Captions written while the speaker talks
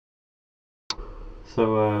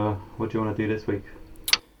So, what do you want to do this week?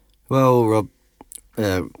 Well, Rob,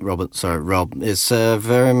 it's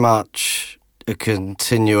very much a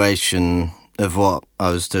continuation of what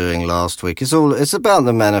I was doing last week. It's about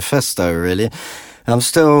the manifesto, really. I'm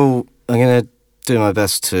going to do my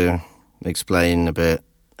best to explain a bit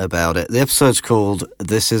about it. The episode's called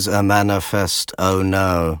 "This Is a Manifest, Oh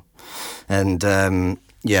No," and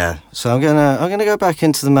so I'm gonna go back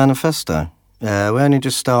into the manifesto. We only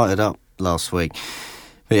just started up last week.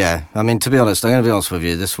 But yeah, I mean, to be honest, I'm going to be honest with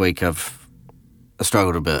you, this week I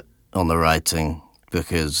struggled a bit on the writing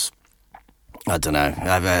because, I don't know,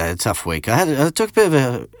 I've had a tough week. I took a bit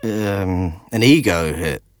of an ego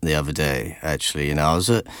hit the other day, actually. You know, I was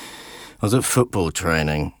at football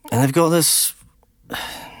training, and they've got this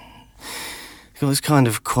kind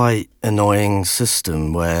of quite annoying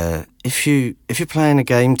system where if you're playing a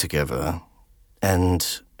game together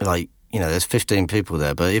and, like, you know, there's 15 people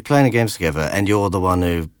there, but you're playing the games together and you're the one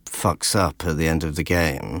who fucks up at the end of the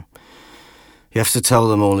game, you have to tell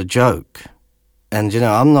them all a joke. And, you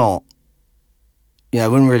know, I'm not, I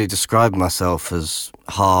wouldn't really describe myself as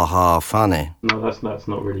ha-ha funny. No, that's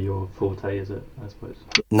not really your forte, is it, I suppose?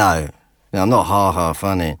 No, I'm not ha-ha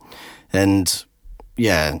funny. And,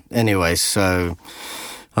 yeah, anyway, so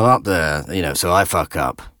I'm up there, so I fuck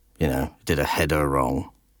up, did a header wrong.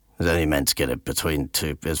 I was only meant to get it between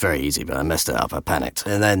two. It was very easy, but I messed it up. I panicked.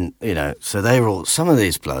 And then, so some of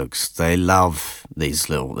these blokes, they love they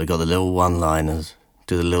got the little one-liners,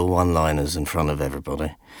 do the little one-liners in front of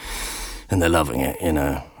everybody. And they're loving it,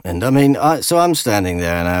 And I mean, so I'm standing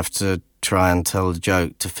there and I have to try and tell a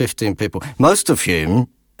joke to 15 people, most of whom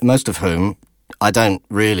I don't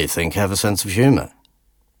really think have a sense of humour.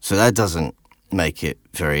 So that doesn't make it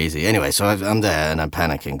very easy. Anyway, so I'm there and I'm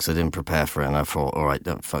panicking because I didn't prepare for it, and I thought, all right,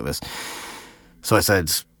 don't fuck this. So I said,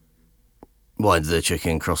 why did the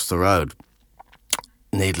chicken cross the road?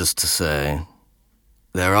 Needless to say,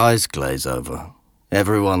 their eyes glaze over.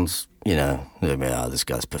 Everyone's, this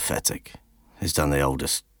guy's pathetic. He's done the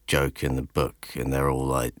oldest joke in the book, and they're all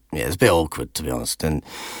like, it's a bit awkward, to be honest, and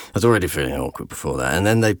I was already feeling awkward before that. And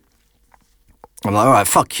then I'm like, all right,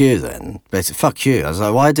 fuck you then. Basically, fuck you. I was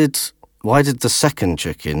like, why did the second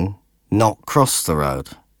chicken not cross the road?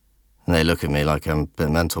 And they look at me like I'm a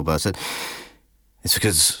bit mental, but I said, it's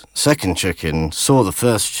because second chicken saw the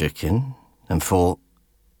first chicken and thought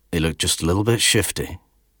he looked just a little bit shifty.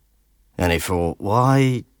 And he thought,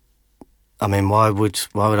 why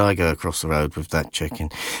would I go across the road with that chicken?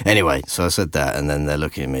 Anyway, so I said that, and then they're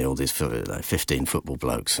looking at me, all these 15 football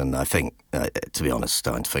blokes, and I think, to be honest,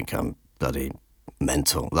 starting to think I'm bloody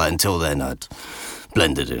mental. Like, until then, I'd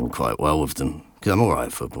blended in quite well with them because I'm all right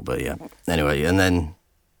at football, but yeah. Anyway,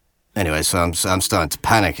 so I'm starting to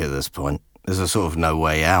panic at this point. There's a sort of no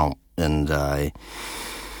way out, and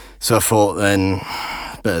so I thought then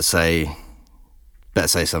better say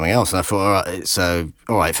something else. And I thought,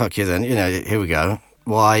 all right, fuck you then. Here we go.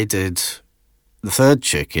 Why did the third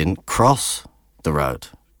chicken cross the road?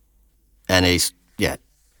 And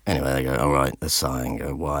Anyway, they go, all right, they're sighing,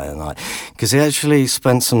 go, why? And because he actually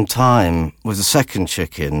spent some time with the second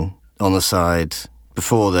chicken on the side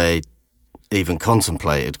before they even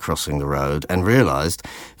contemplated crossing the road, and realised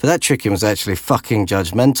that chicken was actually fucking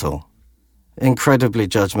judgmental. Incredibly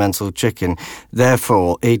judgmental chicken.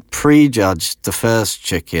 Therefore, he'd prejudged the first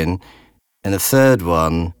chicken, and the third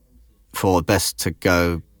one thought best to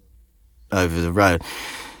go over the road.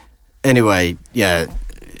 Anyway, yeah.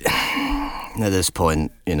 At this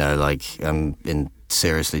point, I'm in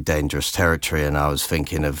seriously dangerous territory, and I was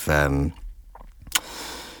thinking of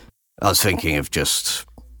just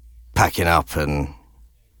packing up and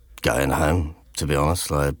going home. To be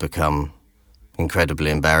honest, I'd become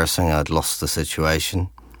incredibly embarrassing. I'd lost the situation.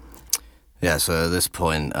 Yeah, so at this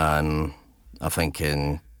point, I'm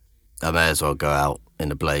thinking I may as well go out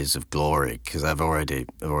in a blaze of glory because I've already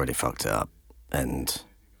fucked it up, and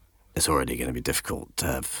it's already going to be difficult to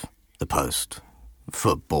have the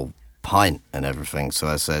post-football pint and everything. So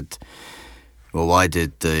I said, well, why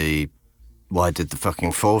did the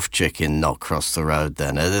fucking fourth chicken not cross the road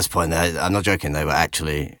then? At this point, I'm not joking, they were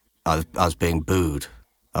actually, I was being booed.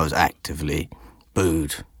 I was actively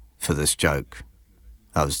booed for this joke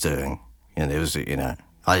I was doing. And it was, I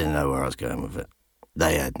didn't know where I was going with it.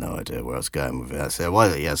 They had no idea where I was going with it. I said, why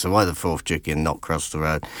the fourth chicken not cross the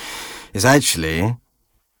road? It's actually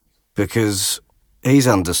because he's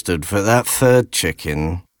understood that that third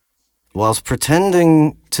chicken, whilst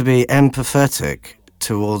pretending to be empathetic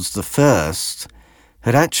towards the first,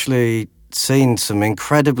 had actually seen some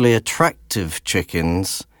incredibly attractive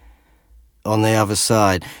chickens on the other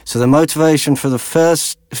side. So the motivation for the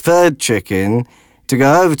third chicken to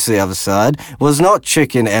go over to the other side was not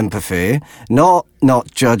chicken empathy, not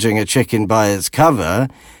judging a chicken by its cover,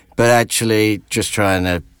 but actually just trying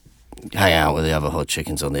to hang out with the other hot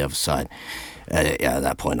chickens on the other side. At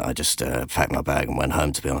that point, I just packed my bag and went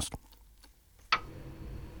home, to be honest.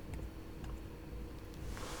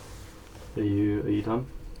 Are you done?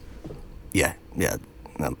 Yeah,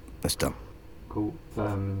 no, that's done. Cool.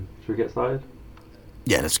 Should we get started?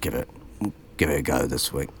 Yeah, let's give it a go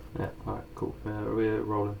this week. Yeah, alright, cool. We're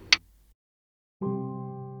rolling.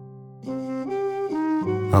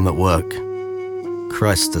 I'm at work.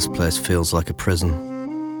 Christ, this place feels like a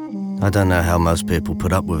prison. I don't know how most people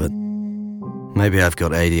put up with it. Maybe I've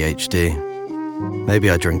got ADHD. Maybe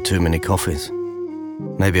I drink too many coffees.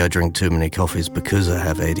 Maybe I drink too many coffees because I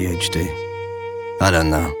have ADHD. I don't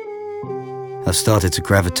know. I've started to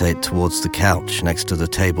gravitate towards the couch next to the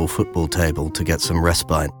football table to get some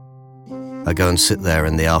respite. I go and sit there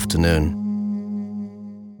in the afternoon.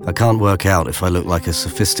 I can't work out if I look like a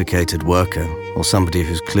sophisticated worker or somebody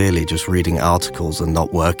who's clearly just reading articles and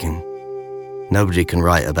not working. Nobody can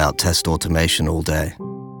write about test automation all day.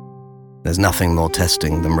 There's nothing more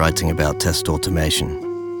testing than writing about test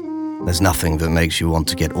automation. There's nothing that makes you want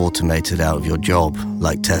to get automated out of your job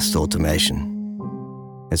like test automation.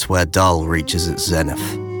 It's where dull reaches its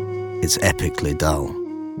zenith. It's epically dull.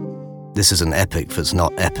 This is an epic that's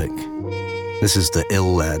not epic. This is the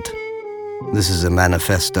ill lad. This is a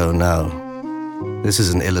manifesto no. This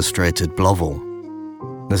is an illustrated blovel.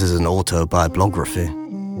 This is an autobiography.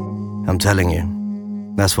 I'm telling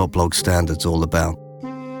you, that's what Blog Standard's all about.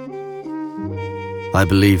 I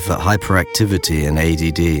believe that hyperactivity in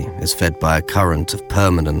ADD is fed by a current of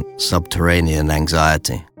permanent subterranean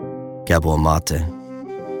anxiety. Gabor Mate.